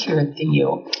worked here at the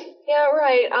U. Yeah,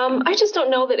 right. I just don't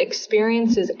know that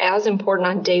experience is as important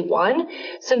on day one,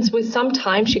 since with some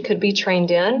time she could be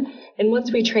trained in, and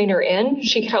once we train her in,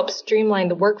 she could help streamline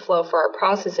the workflow for our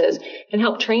processes and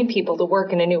help train people to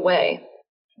work in a new way.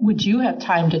 Would you have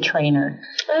time to train her?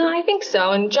 I think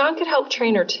so, and John could help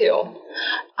train her too.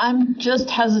 I'm just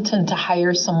hesitant to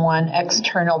hire someone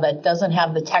external that doesn't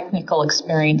have the technical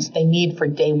experience they need for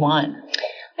day one.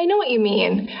 I know what you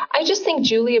mean. I just think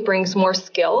Julia brings more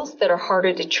skills that are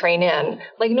harder to train in,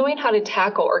 like knowing how to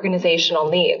tackle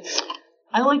organizational needs.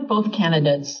 I like both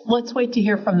candidates. Let's wait to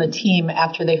hear from the team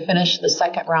after they finish the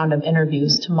second round of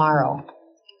interviews tomorrow.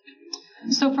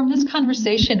 So from this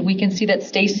conversation, we can see that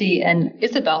Stacy and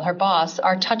Isabel, her boss,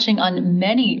 are touching on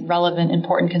many relevant,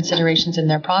 important considerations in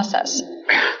their process.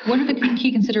 What are the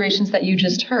key considerations that you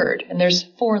just heard? And there's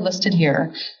 4 listed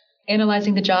here.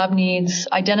 Analyzing the job needs,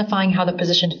 identifying how the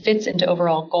position fits into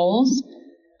overall goals,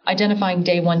 identifying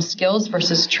day one skills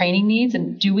versus training needs,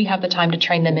 and do we have the time to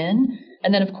train them in?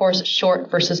 And then, of course,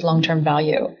 short versus long-term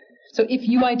value. So if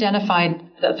you identified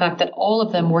the fact that all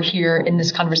of them were here in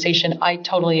this conversation, I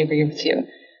totally agree with you.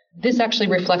 This actually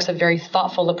reflects a very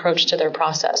thoughtful approach to their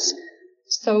process.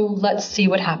 So let's see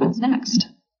what happens next.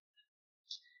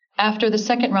 After the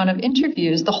second round of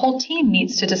interviews, the whole team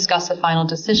meets to discuss a final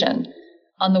decision.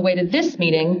 On the way to this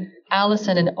meeting,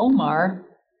 Allison and Omar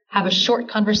have a short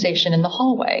conversation in the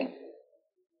hallway.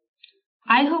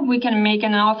 I hope we can make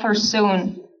an offer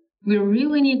soon. We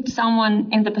really need someone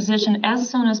in the position as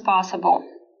soon as possible.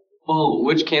 Well,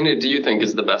 which candidate do you think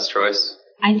is the best choice?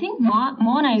 I think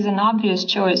Mona is an obvious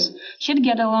choice. She'd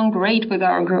get along great with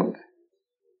our group.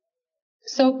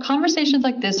 So conversations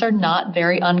like this are not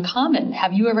very uncommon.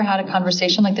 Have you ever had a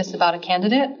conversation like this about a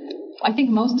candidate? I think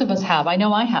most of us have. I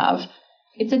know I have.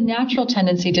 It's a natural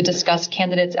tendency to discuss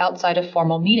candidates outside of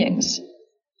formal meetings.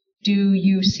 Do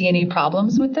you see any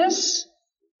problems with this?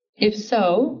 If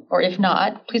so, or if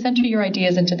not, please enter your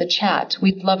ideas into the chat.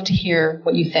 We'd love to hear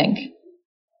what you think.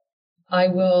 I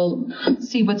will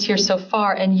see what's here so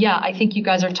far. And yeah, I think you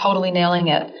guys are totally nailing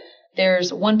it.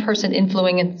 There's one person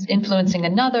influencing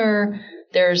another.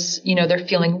 There's, they're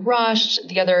feeling rushed.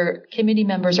 The other committee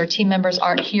members or team members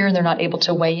aren't here and they're not able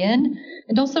to weigh in.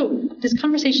 And also, this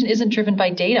conversation isn't driven by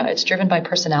data. It's driven by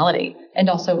personality and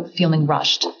also feeling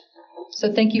rushed.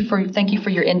 So thank you for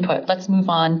your input. Let's move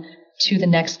on to the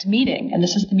next meeting. And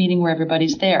this is the meeting where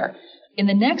everybody's there. In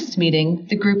the next meeting,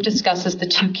 the group discusses the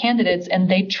two candidates and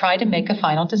they try to make a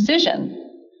final decision.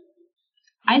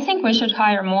 I think we should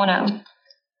hire Mona.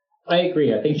 I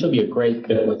agree. I think she'll be a great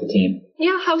fit with the team.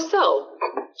 Yeah, how so?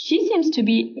 She seems to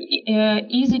be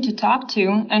easy to talk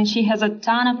to, and she has a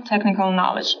ton of technical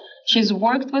knowledge. She's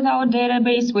worked with our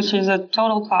database, which is a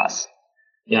total plus.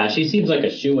 Yeah, she seems like a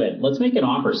shoo-in. Let's make an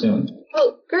offer soon.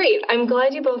 Oh, great. I'm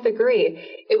glad you both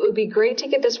agree. It would be great to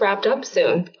get this wrapped up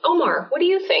soon. Omar, what do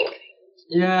you think?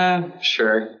 Yeah,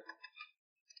 sure.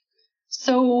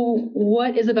 So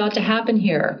what is about to happen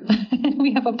here?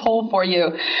 We have a poll for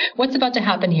you. What's about to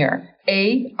happen here?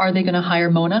 A, are they going to hire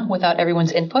Mona without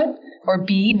everyone's input? Or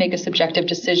B, make a subjective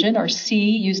decision? Or C,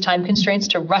 use time constraints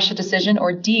to rush a decision?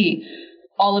 Or D,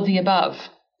 all of the above?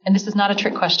 And this is not a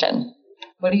trick question.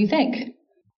 What do you think?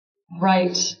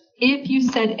 Right. If you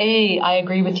said A, I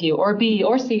agree with you. Or B,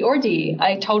 or C, or D,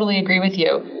 I totally agree with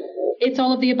you. It's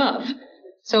all of the above.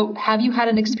 So have you had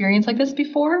an experience like this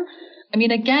before? I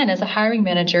mean, again, as a hiring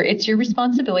manager, it's your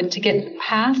responsibility to get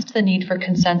past the need for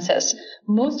consensus.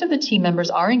 Most of the team members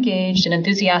are engaged and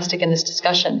enthusiastic in this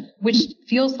discussion, which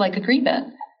feels like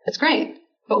agreement. That's great.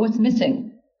 But what's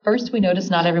missing? First, we notice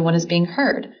not everyone is being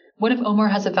heard. What if Omar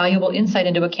has a valuable insight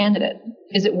into a candidate?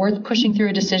 Is it worth pushing through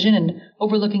a decision and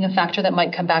overlooking a factor that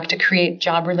might come back to create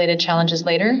job-related challenges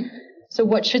later? So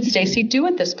what should Stacy do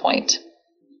at this point?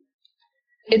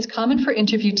 It's common for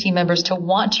interview team members to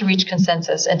want to reach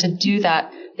consensus, and to do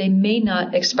that, they may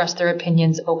not express their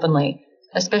opinions openly,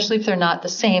 especially if they're not the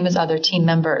same as other team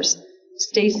members.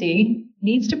 Stacy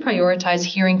needs to prioritize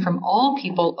hearing from all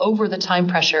people over the time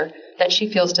pressure that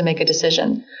she feels to make a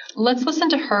decision. Let's listen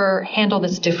to her handle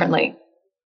this differently.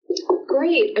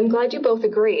 Great. I'm glad you both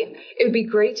agree. It would be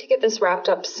great to get this wrapped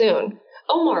up soon.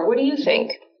 Omar, what do you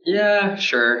think? Yeah,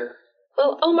 sure.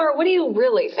 Well, Omar, what do you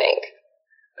really think?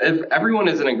 If everyone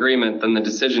is in agreement, then the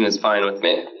decision is fine with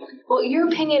me. Well, your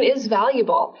opinion is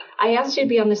valuable. I asked you to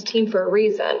be on this team for a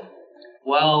reason.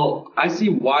 Well, I see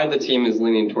why the team is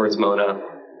leaning towards Mona.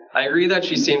 I agree that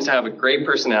she seems to have a great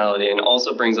personality and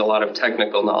also brings a lot of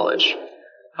technical knowledge.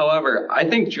 However, I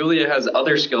think Julia has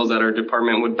other skills that our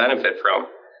department would benefit from.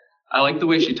 I like the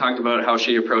way she talked about how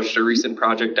she approached a recent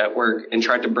project at work and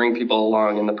tried to bring people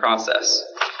along in the process.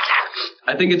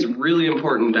 I think it's really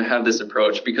important to have this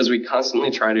approach because we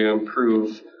constantly try to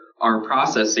improve our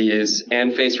processes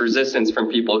and face resistance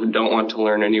from people who don't want to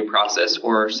learn a new process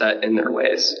or are set in their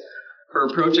ways. Her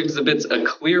approach exhibits a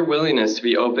clear willingness to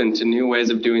be open to new ways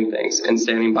of doing things and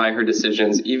standing by her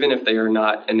decisions, even if they are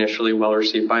not initially well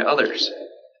received by others.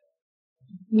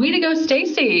 Way to go,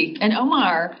 Stacy and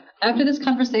Omar. After this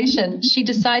conversation, she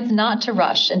decides not to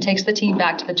rush and takes the team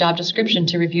back to the job description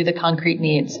to review the concrete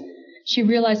needs. She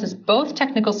realizes both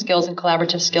technical skills and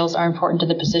collaborative skills are important to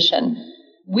the position.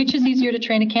 Which is easier to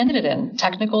train a candidate in,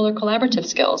 technical or collaborative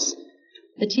skills?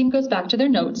 The team goes back to their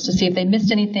notes to see if they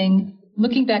missed anything.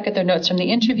 Looking back at their notes from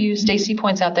the interview, Stacy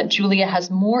points out that Julia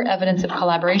has more evidence of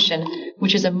collaboration,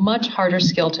 which is a much harder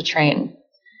skill to train.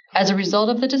 As a result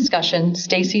of the discussion,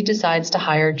 Stacy decides to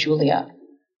hire Julia.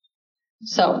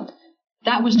 So,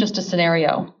 that was just a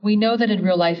scenario. We know that in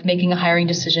real life, making a hiring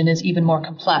decision is even more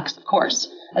complex, of course,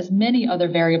 as many other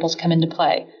variables come into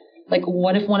play. Like,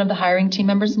 what if one of the hiring team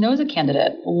members knows a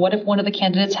candidate? What if one of the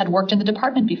candidates had worked in the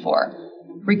department before?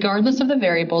 Regardless of the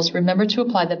variables, remember to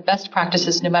apply the best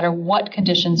practices no matter what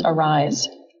conditions arise.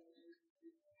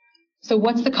 So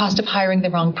what's the cost of hiring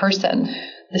the wrong person?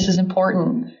 This is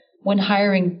important. When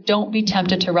hiring, don't be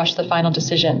tempted to rush the final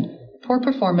decision. Poor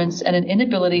performance and an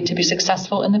inability to be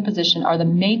successful in the position are the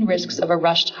main risks of a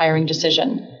rushed hiring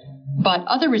decision. But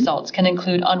other results can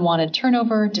include unwanted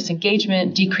turnover,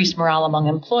 disengagement, decreased morale among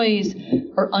employees,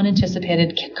 or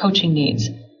unanticipated coaching needs.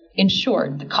 In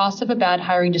short, the cost of a bad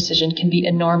hiring decision can be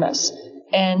enormous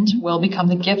and will become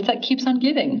the gift that keeps on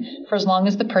giving for as long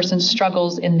as the person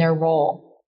struggles in their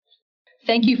role.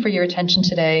 Thank you for your attention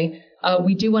today.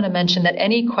 We do want to mention that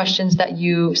any questions that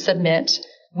you submit,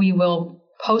 we will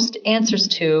post answers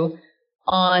to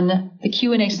on the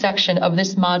Q&A section of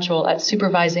this module at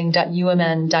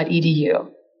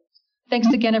supervising.umn.edu.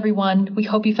 Thanks again, everyone. We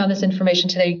hope you found this information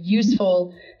today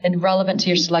useful and relevant to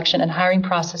your selection and hiring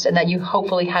process, and that you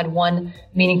hopefully had one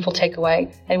meaningful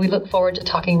takeaway. And we look forward to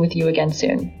talking with you again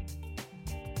soon.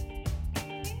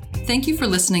 Thank you for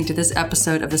listening to this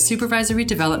episode of the Supervisory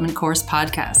Development Course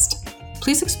podcast.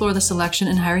 Please explore the selection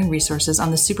and hiring resources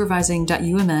on the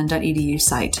supervising.umn.edu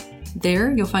site.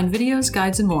 There, you'll find videos,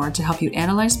 guides, and more to help you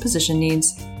analyze position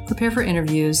needs, prepare for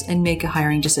interviews, and make a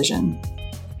hiring decision.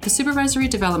 The Supervisory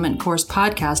Development Course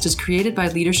podcast is created by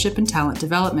Leadership and Talent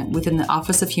Development within the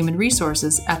Office of Human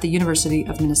Resources at the University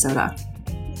of Minnesota.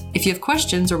 If you have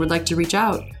questions or would like to reach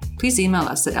out, please email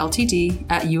us at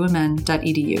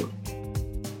ltd@umn.edu.